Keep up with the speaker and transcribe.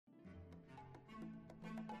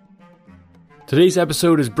Today's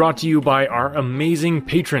episode is brought to you by our amazing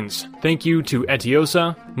patrons. Thank you to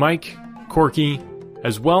Etiosa, Mike, Corky,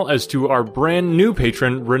 as well as to our brand new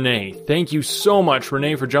patron, Renee. Thank you so much,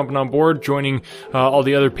 Renee, for jumping on board, joining all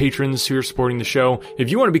the other patrons who are supporting the show. If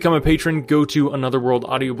you want to become a patron, go to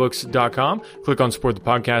anotherworldaudiobooks.com, click on support the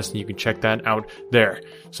podcast, and you can check that out there.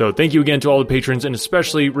 So thank you again to all the patrons, and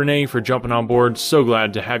especially Renee for jumping on board. So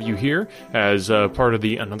glad to have you here as part of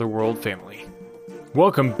the Another World family.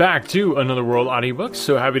 Welcome back to Another World Audiobooks.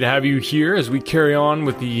 So happy to have you here as we carry on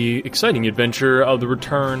with the exciting adventure of the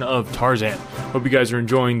return of Tarzan. Hope you guys are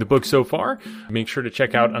enjoying the book so far. Make sure to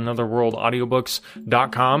check out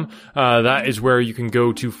anotherworldaudiobooks.com. That is where you can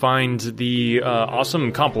go to find the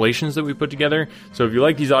awesome compilations that we put together. So if you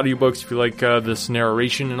like these audiobooks, if you like this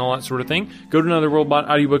narration and all that sort of thing, go to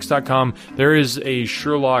anotherworldaudiobooks.com. There is a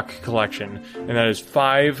Sherlock collection, and that is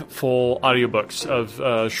 5 full audiobooks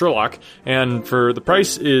of Sherlock. And for the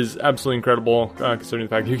price is absolutely incredible, considering the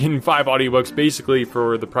fact you're getting 5 audiobooks basically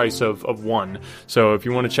for the price of 1. So if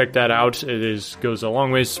you want to check that out, it goes a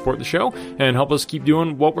long way to support the show and help us keep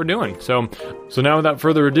doing what we're doing. So now without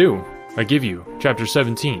further ado, I give you Chapter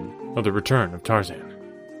 17 of The Return of Tarzan.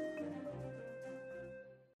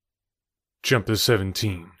 Chapter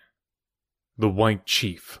 17. The White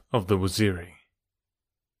Chief of the Waziri.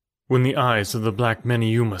 When the eyes of the black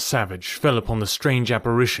Maniuma savage fell upon the strange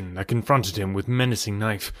apparition that confronted him with menacing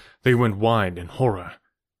knife, they went wide in horror.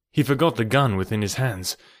 He forgot the gun within his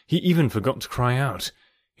hands. He even forgot to cry out.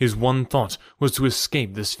 His one thought was to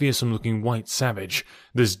escape this fearsome-looking white savage,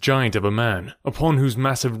 this giant of a man, upon whose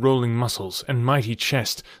massive rolling muscles and mighty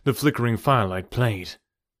chest the flickering firelight played.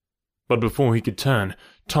 But before he could turn,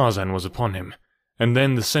 Tarzan was upon him, and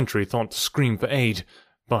then the sentry thought to scream for aid,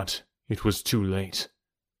 but it was too late.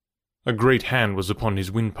 A great hand was upon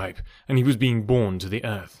his windpipe, and he was being borne to the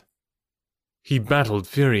earth. He battled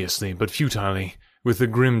furiously but futilely. With the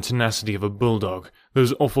grim tenacity of a bulldog,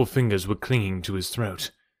 those awful fingers were clinging to his throat.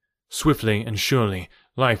 Swiftly and surely,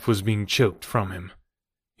 life was being choked from him.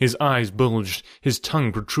 His eyes bulged, his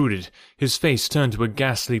tongue protruded, his face turned to a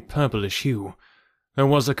ghastly purplish hue. There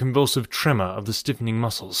was a convulsive tremor of the stiffening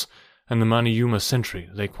muscles, and the Maniuma sentry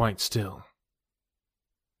lay quite still.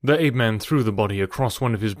 The ape-man threw the body across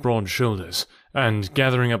one of his broad shoulders, and,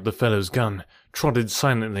 gathering up the fellow's gun, trotted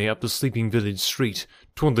silently up the sleeping village street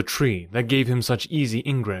toward the tree that gave him such easy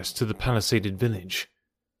ingress to the palisaded village.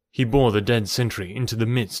 He bore the dead sentry into the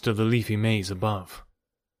midst of the leafy maze above.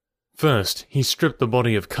 First, he stripped the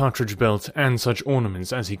body of cartridge belt and such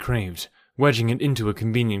ornaments as he craved, wedging it into a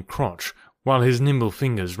convenient crotch, while his nimble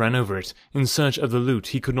fingers ran over it in search of the loot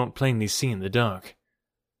he could not plainly see in the dark.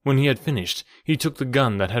 When he had finished, he took the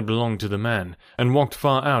gun that had belonged to the man, and walked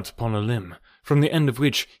far out upon a limb, from the end of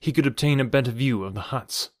which he could obtain a better view of the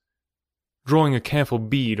huts. Drawing a careful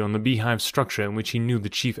bead on the beehive structure in which he knew the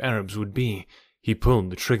chief Arabs would be, he pulled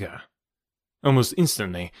the trigger. Almost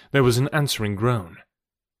instantly there was an answering groan.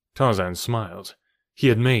 Tarzan smiled. He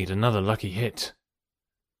had made another lucky hit.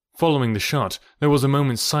 Following the shot, there was a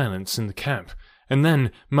moment's silence in the camp, and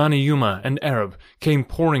then Maniuma and Arab came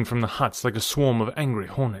pouring from the huts like a swarm of angry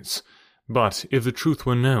hornets. But if the truth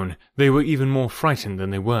were known, they were even more frightened than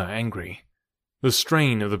they were angry. The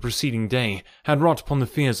strain of the preceding day had wrought upon the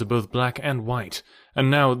fears of both black and white,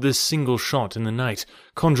 and now this single shot in the night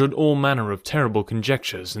conjured all manner of terrible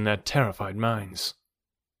conjectures in their terrified minds.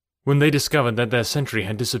 When they discovered that their sentry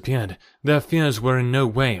had disappeared, their fears were in no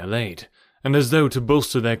way allayed, and as though to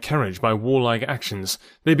bolster their courage by warlike actions,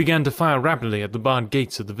 they began to fire rapidly at the barred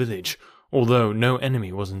gates of the village, although no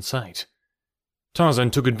enemy was in sight. Tarzan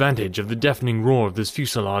took advantage of the deafening roar of this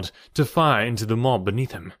fusillade to fire into the mob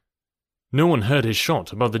beneath him. No one heard his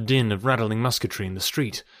shot above the din of rattling musketry in the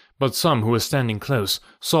street, but some who were standing close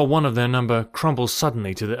saw one of their number crumple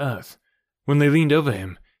suddenly to the earth. When they leaned over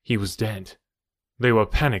him, he was dead. They were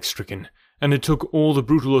panic-stricken, and it took all the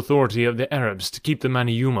brutal authority of the Arabs to keep the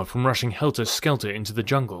Maniuma from rushing helter-skelter into the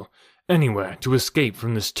jungle, anywhere to escape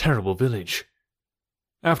from this terrible village.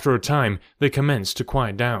 After a time, they commenced to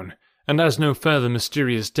quiet down, and as no further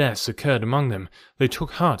mysterious deaths occurred among them, they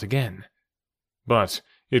took heart again. But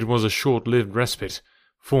it was a short-lived respite,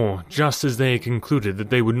 for, just as they had concluded that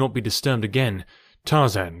they would not be disturbed again,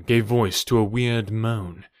 Tarzan gave voice to a weird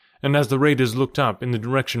moan, and as the raiders looked up in the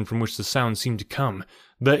direction from which the sound seemed to come,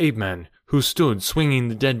 the ape-man, who stood swinging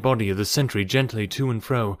the dead body of the sentry gently to and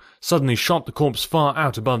fro, suddenly shot the corpse far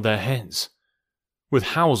out above their heads. With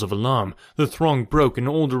howls of alarm, the throng broke in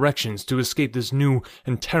all directions to escape this new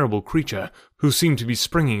and terrible creature who seemed to be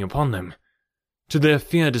springing upon them. To their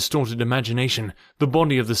fear-distorted imagination, the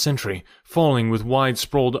body of the sentry, falling with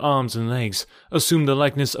wide-sprawled arms and legs, assumed the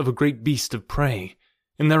likeness of a great beast of prey.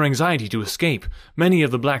 In their anxiety to escape, many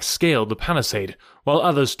of the blacks scaled the palisade, while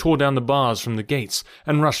others tore down the bars from the gates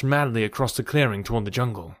and rushed madly across the clearing toward the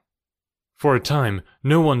jungle. For a time,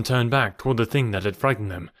 no one turned back toward the thing that had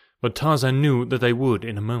frightened them, but Tarzan knew that they would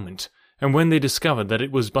in a moment, and when they discovered that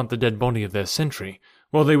it was but the dead body of their sentry,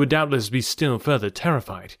 while they would doubtless be still further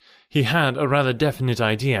terrified, he had a rather definite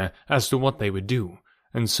idea as to what they would do,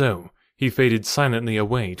 and so he faded silently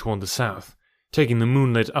away toward the south, taking the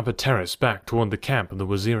moonlit upper terrace back toward the camp of the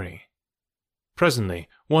Waziri. Presently,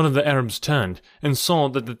 one of the Arabs turned and saw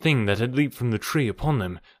that the thing that had leaped from the tree upon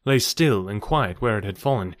them lay still and quiet where it had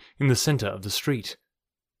fallen, in the center of the street.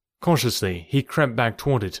 Cautiously, he crept back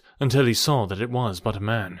toward it until he saw that it was but a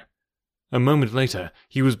man. A moment later,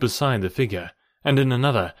 he was beside the figure, and in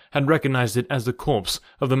another had recognized it as the corpse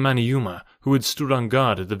of the Manyuema who had stood on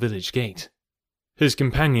guard at the village gate. His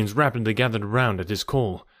companions rapidly gathered around at his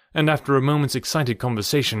call, and after a moment's excited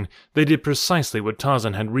conversation, they did precisely what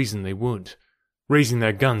Tarzan had reasoned they would. Raising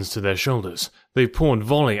their guns to their shoulders, they poured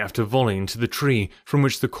volley after volley into the tree from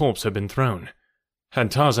which the corpse had been thrown.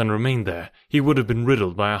 Had Tarzan remained there, he would have been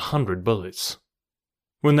riddled by 100 bullets.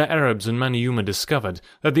 When the Arabs and Manyuema discovered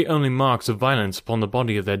that the only marks of violence upon the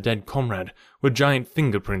body of their dead comrade were giant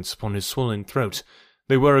fingerprints upon his swollen throat,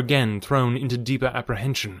 they were again thrown into deeper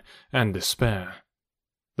apprehension and despair.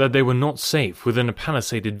 That they were not safe within a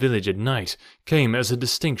palisaded village at night came as a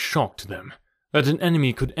distinct shock to them. That an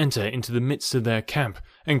enemy could enter into the midst of their camp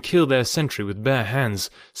and kill their sentry with bare hands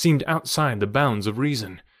seemed outside the bounds of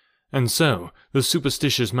reason, and so the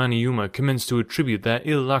superstitious Manyuema commenced to attribute their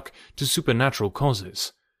ill luck to supernatural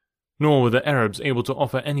causes. Nor were the Arabs able to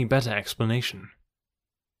offer any better explanation.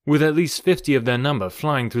 With at least 50 of their number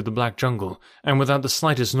flying through the black jungle, and without the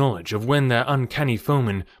slightest knowledge of when their uncanny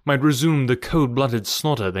foemen might resume the cold-blooded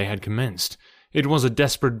slaughter they had commenced, it was a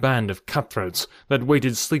desperate band of cutthroats that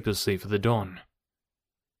waited sleeplessly for the dawn.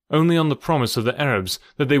 Only on the promise of the Arabs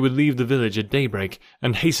that they would leave the village at daybreak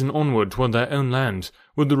and hasten onward toward their own land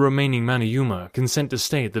would the remaining Manyuema consent to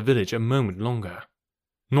stay at the village a moment longer.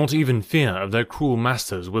 Not even fear of their cruel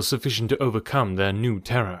masters was sufficient to overcome their new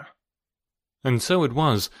terror. And so it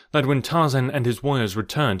was that when Tarzan and his warriors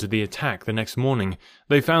returned to the attack the next morning,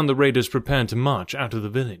 they found the raiders prepared to march out of the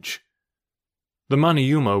village. The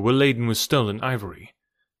Manyuema were laden with stolen ivory.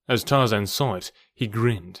 As Tarzan saw it, he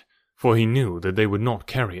grinned, for he knew that they would not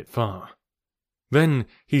carry it far. Then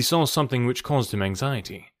he saw something which caused him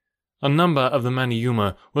anxiety. A number of the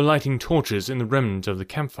Manyuema were lighting torches in the remnant of the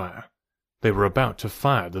campfire. They were about to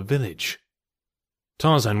fire the village.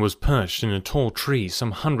 Tarzan was perched in a tall tree some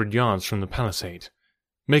 100 yards from the palisade.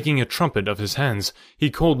 Making a trumpet of his hands, he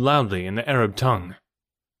called loudly in the Arab tongue,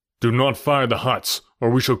 "Do not fire the huts, or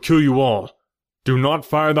we shall kill you all! Do not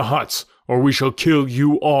fire the huts, or we shall kill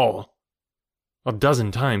you all!" A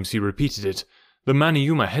dozen times he repeated it. The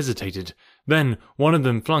Manyuema hesitated. Then one of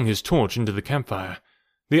them flung his torch into the campfire.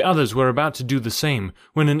 The others were about to do the same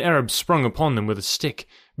when an Arab sprung upon them with a stick,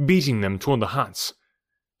 beating them toward the huts.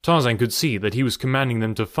 Tarzan could see that he was commanding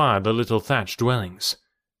them to fire the little thatched dwellings.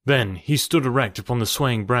 Then he stood erect upon the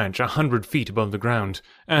swaying branch 100 feet above the ground,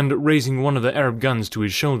 and, raising one of the Arab guns to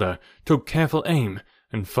his shoulder, took careful aim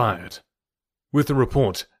and fired. With a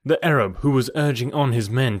report, the Arab who was urging on his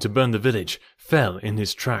men to burn the village fell in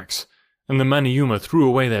his tracks, and the Manyuema threw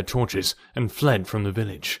away their torches and fled from the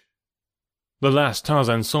village. The last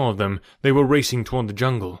Tarzan saw of them, they were racing toward the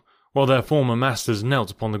jungle, while their former masters knelt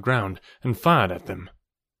upon the ground and fired at them.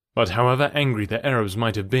 But however angry the Arabs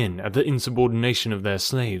might have been at the insubordination of their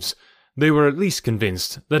slaves, they were at least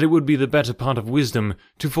convinced that it would be the better part of wisdom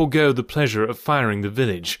to forego the pleasure of firing the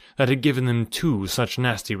village that had given them 2 such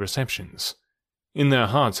nasty receptions. In their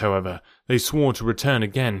hearts, however, they swore to return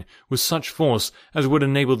again with such force as would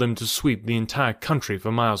enable them to sweep the entire country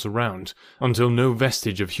for miles around, until no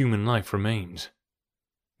vestige of human life remained.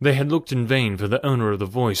 They had looked in vain for the owner of the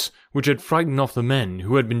voice, which had frightened off the men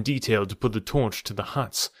who had been detailed to put the torch to the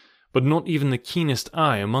huts, but not even the keenest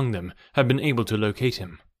eye among them had been able to locate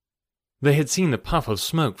him. They had seen the puff of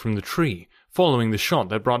smoke from the tree, following the shot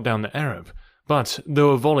that brought down the Arab, but though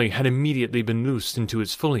a volley had immediately been loosed into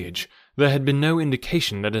its foliage, there had been no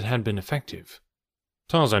indication that it had been effective.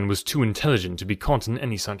 Tarzan was too intelligent to be caught in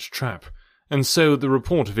any such trap, and so the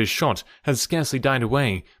report of his shot had scarcely died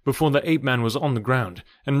away before the ape-man was on the ground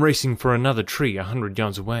and racing for another tree 100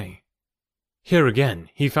 yards away. Here again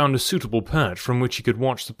he found a suitable perch from which he could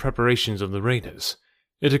watch the preparations of the raiders.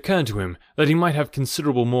 It occurred to him that he might have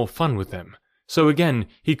considerable more fun with them, so again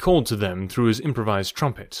he called to them through his improvised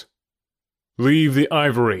trumpet. "Leave the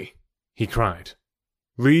ivory," he cried.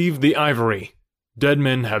 "Leave the ivory. Dead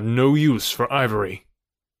men have no use for ivory."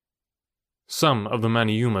 Some of the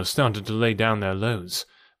Manyuema started to lay down their loads,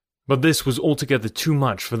 But this was altogether too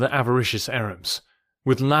much for the avaricious Arabs.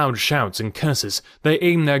 With loud shouts and curses, they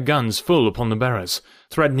aimed their guns full upon the bearers,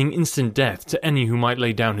 threatening instant death to any who might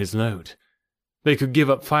lay down his load. They could give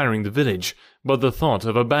up firing the village, but the thought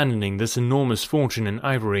of abandoning this enormous fortune in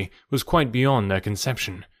ivory was quite beyond their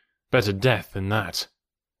conception. Better death than that.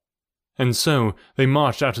 And so they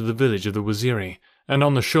marched out of the village of the Waziri, and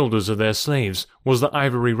on the shoulders of their slaves was the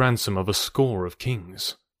ivory ransom of a score of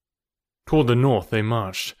kings. Toward the north they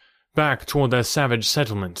marched, back toward their savage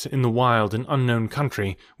settlement in the wild and unknown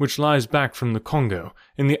country which lies back from the Congo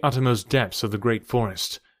in the uttermost depths of the great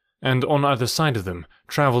forest, and on either side of them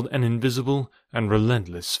travelled an invisible and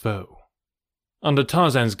relentless foe. Under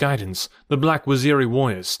Tarzan's guidance, the black Waziri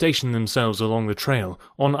warriors stationed themselves along the trail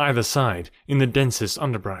on either side in the densest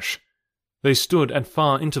underbrush. They stood at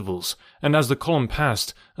far intervals, and as the column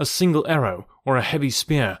passed, a single arrow or a heavy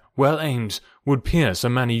spear, well aimed, would pierce a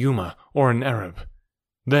Maniuma or an Arab.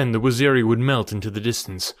 Then the Waziri would melt into the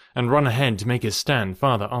distance and run ahead to make his stand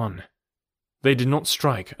farther on. They did not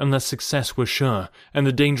strike unless success were sure and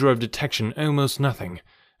the danger of detection almost nothing,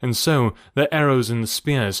 and so the arrows and the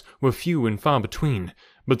spears were few and far between,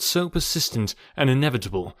 but so persistent and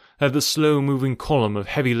inevitable that the slow-moving column of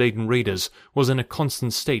heavy-laden raiders was in a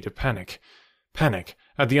constant state of panic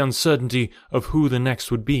at the uncertainty of who the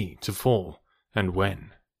next would be to fall, and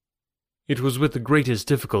when. It was with the greatest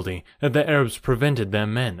difficulty that the Arabs prevented their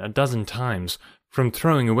men a dozen times from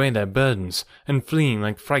throwing away their burdens and fleeing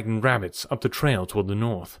like frightened rabbits up the trail toward the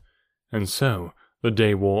north, and so the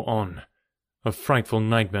day wore on. A frightful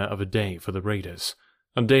nightmare of a day for the raiders,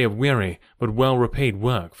 a day of weary but well-repaid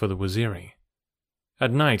work for the Waziri.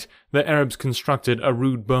 At night, the Arabs constructed a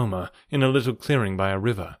rude boma in a little clearing by a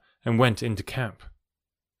river, and went into camp.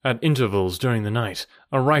 At intervals during the night,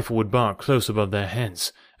 a rifle would bark close above their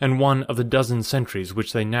heads, and one of the dozen sentries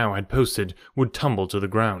which they now had posted would tumble to the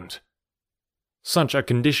ground. Such a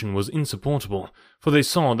condition was insupportable, for they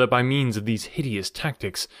saw that by means of these hideous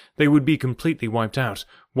tactics they would be completely wiped out,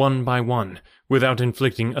 one by one, without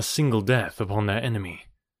inflicting a single death upon their enemy.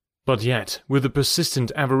 But yet, with the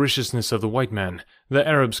persistent avariciousness of the white man, the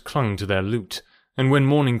Arabs clung to their loot, and when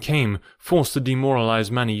morning came, forced the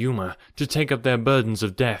demoralized Maniuma to take up their burdens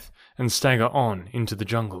of death and stagger on into the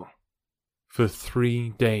jungle. For 3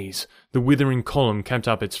 days, the withering column kept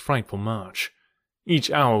up its frightful march.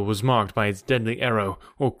 Each hour was marked by its deadly arrow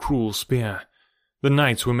or cruel spear. The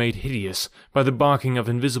nights were made hideous by the barking of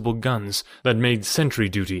invisible guns that made sentry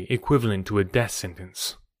duty equivalent to a death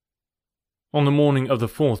sentence. On the morning of the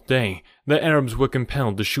 4th day, the Arabs were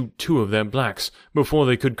compelled to shoot 2 of their blacks before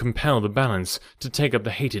they could compel the balance to take up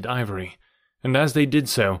the hated ivory, and as they did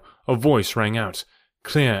so, a voice rang out,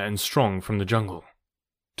 clear and strong from the jungle.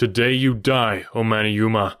 "Today you die, O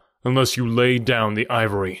Maniuma, unless you lay down the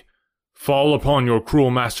ivory. Fall upon your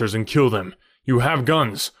cruel masters and kill them. You have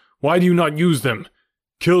guns. Why do you not use them?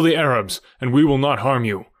 Kill the Arabs, and we will not harm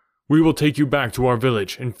you. We will take you back to our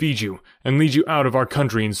village and feed you, and lead you out of our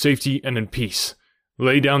country in safety and in peace.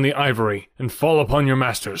 Lay down the ivory, and fall upon your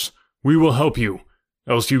masters. We will help you,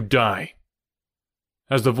 else you die."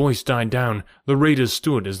 As the voice died down, the raiders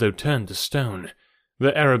stood as though turned to stone.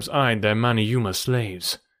 The Arabs eyed their Maniuma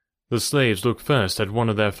slaves. The slaves looked first at one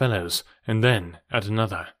of their fellows, and then at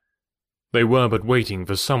another. They were but waiting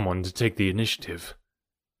for someone to take the initiative.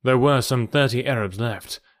 There were some 30 Arabs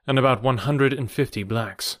left, and about 150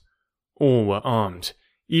 blacks. All were armed.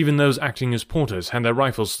 Even those acting as porters had their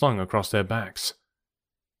rifles slung across their backs.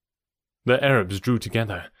 The Arabs drew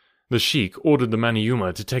together. The sheik ordered the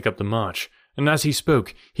Maniuma to take up the march, and as he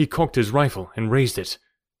spoke, he cocked his rifle and raised it.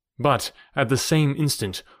 But, at the same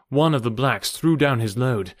instant, one of the blacks threw down his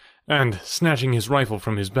load, and, snatching his rifle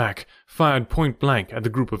from his back, fired point-blank at the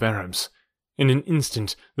group of Arabs. In an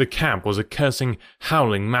instant, the camp was a cursing,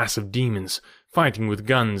 howling mass of demons, fighting with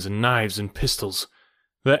guns and knives and pistols.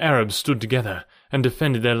 The Arabs stood together and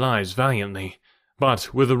defended their lives valiantly,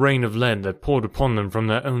 but with the rain of lead that poured upon them from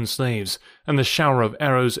their own slaves, and the shower of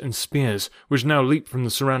arrows and spears which now leaped from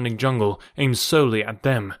the surrounding jungle aimed solely at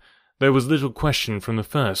them, there was little question from the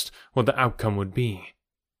first what the outcome would be.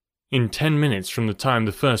 In 10 minutes from the time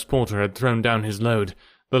the first porter had thrown down his load,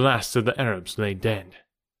 the last of the Arabs lay dead.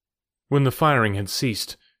 When the firing had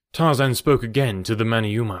ceased, Tarzan spoke again to the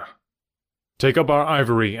Maniuma. "Take up our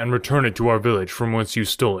ivory and return it to our village from whence you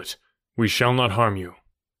stole it. We shall not harm you."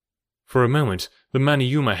 For a moment, the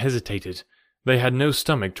Maniuma hesitated. They had no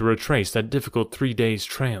stomach to retrace that difficult 3 days'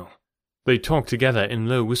 trail. They talked together in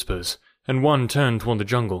low whispers, and one turned toward the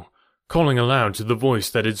jungle, calling aloud to the voice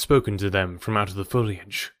that had spoken to them from out of the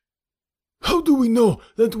foliage. "How do we know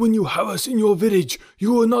that when you have us in your village,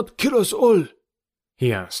 you will not kill us all?"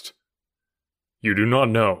 he asked. "You do not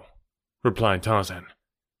know, replied Tarzan.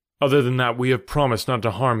 "Other than that, we have promised not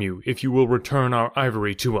to harm you if you will return our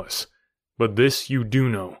ivory to us. But this you do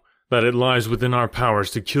know, that it lies within our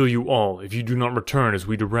powers to kill you all if you do not return as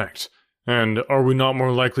we direct. And are we not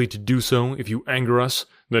more likely to do so if you anger us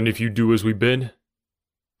than if you do as we bid?"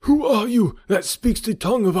 "Who are you that speaks the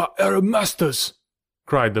tongue of our Arab masters?"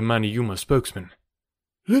 cried the Manyuema spokesman.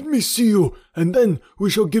 "Let me see you, and then we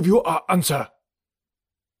shall give you our answer."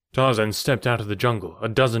 Tarzan stepped out of the jungle a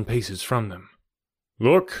dozen paces from them.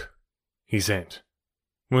 "Look," he said.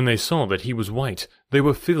 When they saw that he was white, they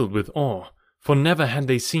were filled with awe, for never had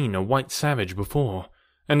they seen a white savage before,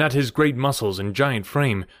 and at his great muscles and giant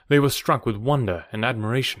frame they were struck with wonder and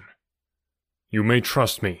admiration. "You may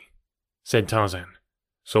trust me," said Tarzan.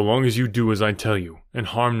 "So long as you do as I tell you, and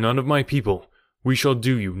harm none of my people, we shall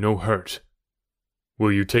do you no hurt.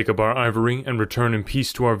 Will you take up our ivory and return in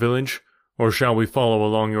peace to our village, or shall we follow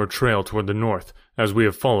along your trail toward the north, as we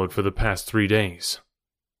have followed for the past 3 days?"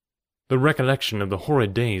 The recollection of the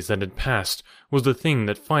horrid days that had passed was the thing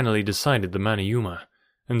that finally decided the Manyuema,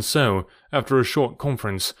 and so, after a short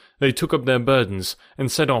conference, they took up their burdens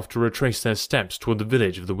and set off to retrace their steps toward the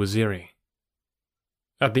village of the Waziri.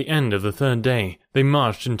 At the end of the 3rd day, they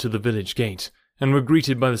marched into the village gate, and were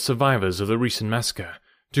greeted by the survivors of the recent massacre,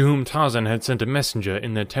 to whom Tarzan had sent a messenger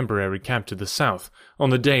in their temporary camp to the south on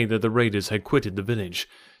the day that the raiders had quitted the village,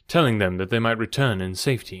 telling them that they might return in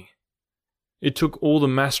safety. It took all the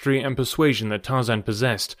mastery and persuasion that Tarzan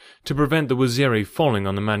possessed to prevent the Waziri falling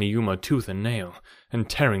on the Manyuema tooth and nail, and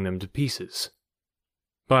tearing them to pieces.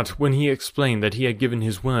 But when he explained that he had given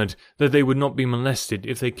his word that they would not be molested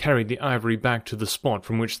if they carried the ivory back to the spot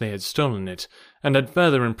from which they had stolen it, and had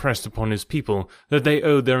further impressed upon his people that they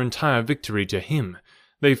owed their entire victory to him,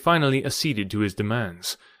 they finally acceded to his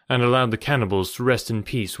demands, and allowed the cannibals to rest in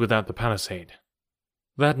peace without the palisade.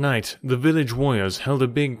 That night, the village warriors held a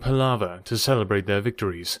big palaver to celebrate their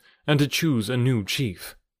victories, and to choose a new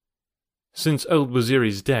chief. Since old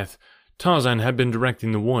Waziri's death, Tarzan had been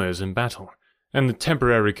directing the warriors in battle, and the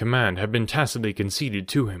temporary command had been tacitly conceded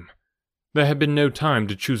to him. There had been no time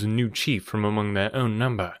to choose a new chief from among their own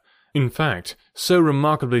number. In fact, so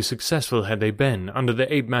remarkably successful had they been under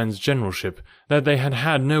the ape-man's generalship that they had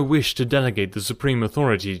had no wish to delegate the supreme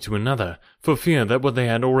authority to another, for fear that what they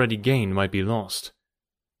had already gained might be lost.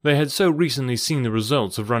 They had so recently seen the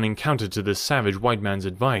results of running counter to this savage white man's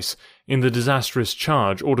advice in the disastrous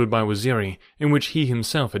charge ordered by Waziri, in which he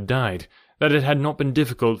himself had died, that it had not been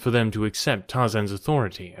difficult for them to accept Tarzan's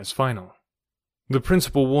authority as final. The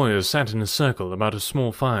principal warriors sat in a circle about a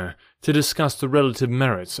small fire to discuss the relative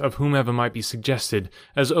merits of whomever might be suggested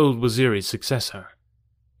as old Waziri's successor.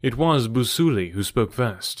 It was Busuli who spoke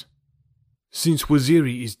first. "Since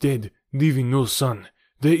Waziri is dead, leaving no son,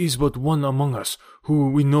 there is but one among us who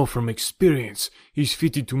we know from experience is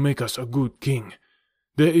fitted to make us a good king.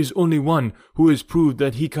 There is only one who has proved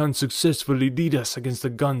that he can successfully lead us against the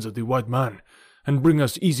guns of the white man, and bring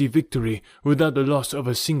us easy victory without the loss of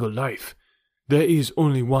a single life. There is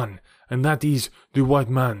only one, and that is the white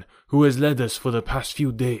man who has led us for the past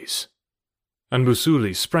few days." And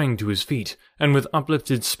Busuli sprang to his feet, and with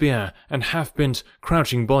uplifted spear and half-bent,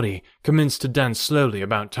 crouching body, commenced to dance slowly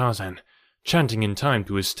about Tarzan, chanting in time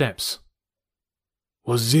to his steps.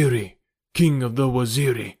 "Waziri, king of the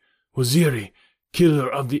Waziri. Waziri, killer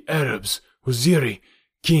of the Arabs. Waziri,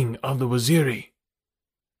 king of the Waziri."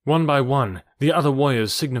 One by one, the other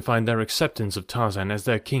warriors signified their acceptance of Tarzan as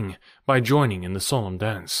their king by joining in the solemn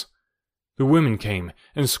dance. The women came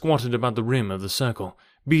and squatted about the rim of the circle,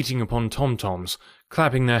 beating upon tom-toms,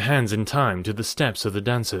 clapping their hands in time to the steps of the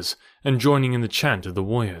dancers, and joining in the chant of the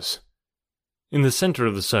warriors. In the center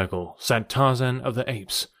of the circle sat Tarzan of the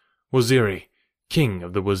Apes, Waziri, king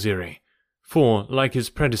of the Waziri, for, like his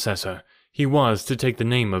predecessor, he was to take the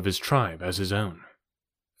name of his tribe as his own.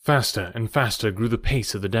 Faster and faster grew the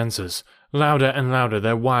pace of the dancers, louder and louder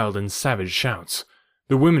their wild and savage shouts.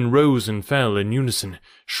 The women rose and fell in unison,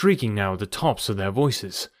 shrieking now at the tops of their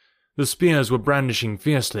voices. The spears were brandishing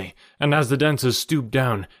fiercely, and as the dancers stooped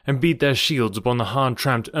down and beat their shields upon the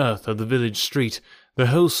hard-tramped earth of the village street, the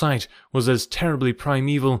whole sight was as terribly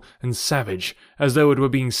primeval and savage as though it were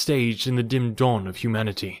being staged in the dim dawn of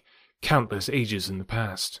humanity, countless ages in the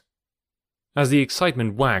past. As the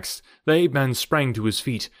excitement waxed, the ape-man sprang to his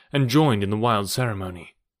feet and joined in the wild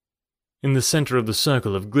ceremony. In the center of the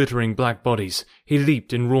circle of glittering black bodies, he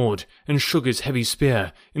leaped and roared and shook his heavy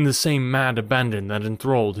spear in the same mad abandon that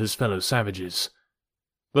enthralled his fellow savages.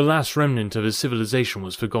 The last remnant of his civilization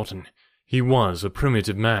was forgotten. He was a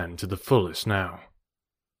primitive man to the fullest now,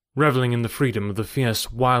 reveling in the freedom of the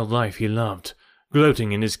fierce, wild life he loved,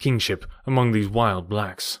 gloating in his kingship among these wild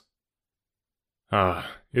blacks. Ah,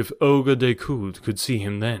 if Olga Decoud could see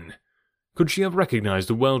him then. Could she have recognized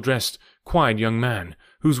the well-dressed, quiet young man,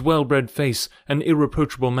 whose well-bred face and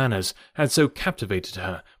irreproachable manners had so captivated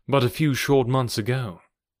her but a few short months ago?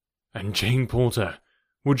 And Jane Porter,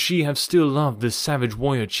 would she have still loved this savage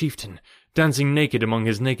warrior chieftain, dancing naked among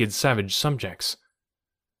his naked savage subjects?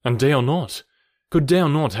 And Dale North? Could Dale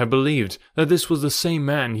North have believed that this was the same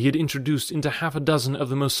man he had introduced into half a dozen of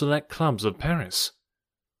the most select clubs of Paris?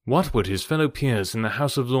 What would his fellow peers in the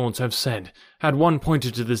House of Lords have said, had one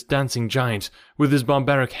pointed to this dancing giant, with his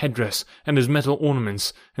barbaric headdress and his metal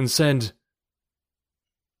ornaments, and said,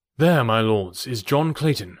 "There, my lords, is John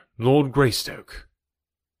Clayton, Lord Greystoke."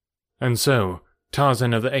 And so,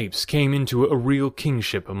 Tarzan of the Apes came into a real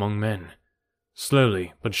kingship among men.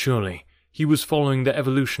 Slowly but surely, he was following the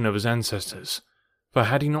evolution of his ancestors, for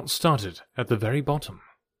had he not started at the very bottom?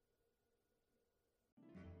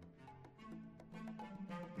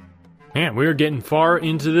 Man, we're getting far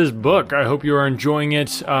into this book. I hope you are enjoying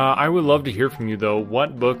it. I would love to hear from you, though.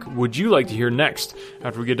 What book would you like to hear next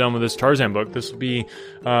after we get done with this Tarzan book? This will be,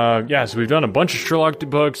 so we've done a bunch of Sherlock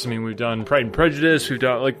books. I mean, we've done Pride and Prejudice. We've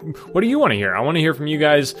done, what do you want to hear? I want to hear from you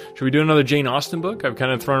guys. Should we do another Jane Austen book? I've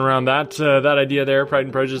kind of thrown around that idea there. Pride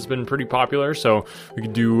and Prejudice has been pretty popular, so we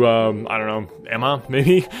could do, Emma,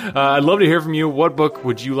 maybe? I'd love to hear from you. What book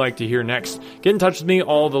would you like to hear next? Get in touch with me.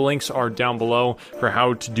 All the links are down below for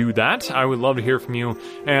how to do that. I would love to hear from you.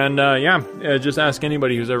 And just ask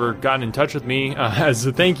anybody who's ever gotten in touch with me. As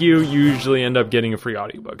a thank you, you usually end up getting a free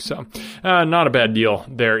audiobook. So not a bad deal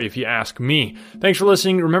there if you ask me. Thanks for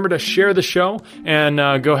listening. Remember to share the show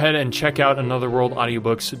and go ahead and check out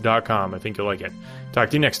anotherworldaudiobooks.com. I think you'll like it. Talk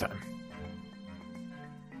to you next time.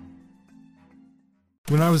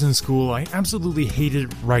 When I was in school, I absolutely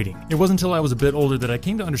hated writing. It wasn't until I was a bit older that I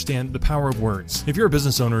came to understand the power of words. If you're a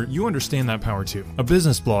business owner, you understand that power too. A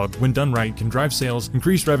business blog, when done right, can drive sales,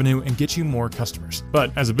 increase revenue, and get you more customers.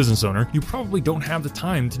 But as a business owner, you probably don't have the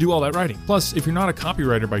time to do all that writing. Plus, if you're not a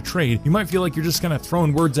copywriter by trade, you might feel like you're just kind of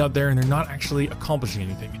throwing words out there and they're not actually accomplishing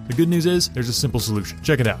anything. The good news is, there's a simple solution.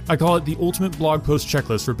 Check it out. I call it the Ultimate Blog Post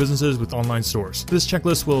Checklist for businesses with online stores. This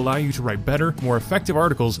checklist will allow you to write better, more effective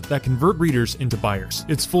articles that convert readers into buyers.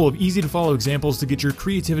 It's full of easy-to-follow examples to get your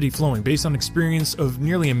creativity flowing based on experience of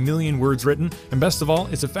nearly 1 million words written, and best of all,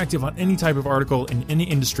 it's effective on any type of article in any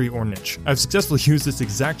industry or niche. I've successfully used this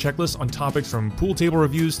exact checklist on topics from pool table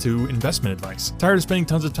reviews to investment advice. Tired of spending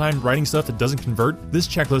tons of time writing stuff that doesn't convert? This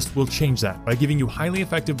checklist will change that by giving you highly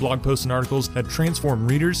effective blog posts and articles that transform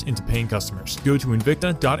readers into paying customers. Go to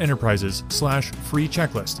invicta.enterprises/free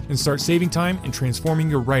checklist and start saving time and transforming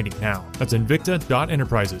your writing now. That's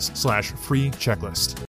invicta.enterprises/free checklist.